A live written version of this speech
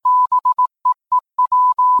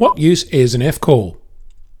What use is an F-call?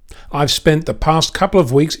 I've spent the past couple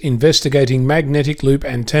of weeks investigating magnetic loop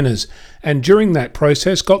antennas, and during that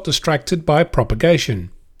process got distracted by propagation.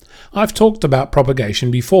 I've talked about propagation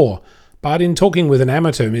before, but in talking with an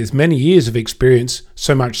amateur with many years of experience,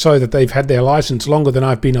 so much so that they've had their license longer than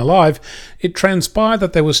I've been alive, it transpired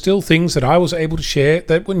that there were still things that I was able to share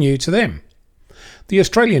that were new to them. The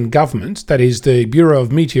Australian government, that is the Bureau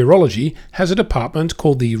of Meteorology, has a department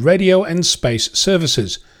called the Radio and Space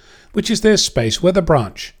Services, which is their space weather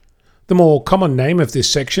branch. The more common name of this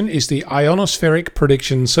section is the Ionospheric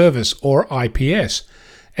Prediction Service, or IPS,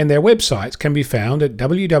 and their website can be found at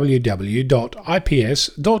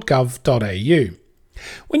www.ips.gov.au.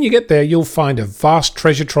 When you get there, you'll find a vast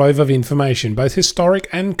treasure trove of information, both historic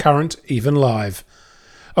and current, even live.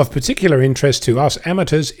 Of particular interest to us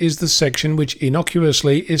amateurs is the section which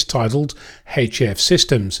innocuously is titled HF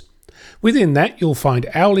Systems. Within that you'll find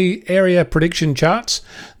hourly area prediction charts,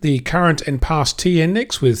 the current and past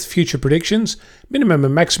T-index with future predictions, minimum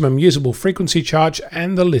and maximum usable frequency chart,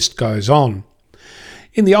 and the list goes on.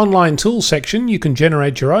 In the online tools section you can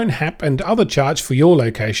generate your own HAP and other charts for your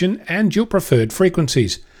location and your preferred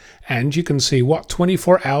frequencies, and you can see what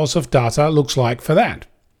 24 hours of data looks like for that.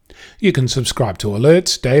 You can subscribe to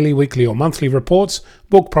alerts, daily, weekly or monthly reports,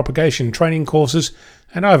 book propagation training courses,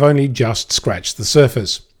 and I've only just scratched the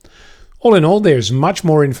surface. All in all, there's much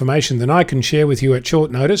more information than I can share with you at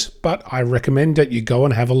short notice, but I recommend that you go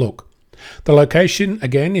and have a look. The location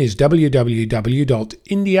again is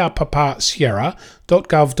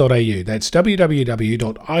www.indiapapasierra.gov.au. That's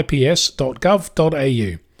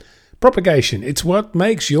www.ips.gov.au. Propagation, it's what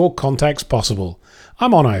makes your contacts possible.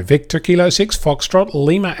 I'm Onno, Victor Kilo 6 Foxtrot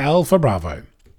Lima Alpha Bravo.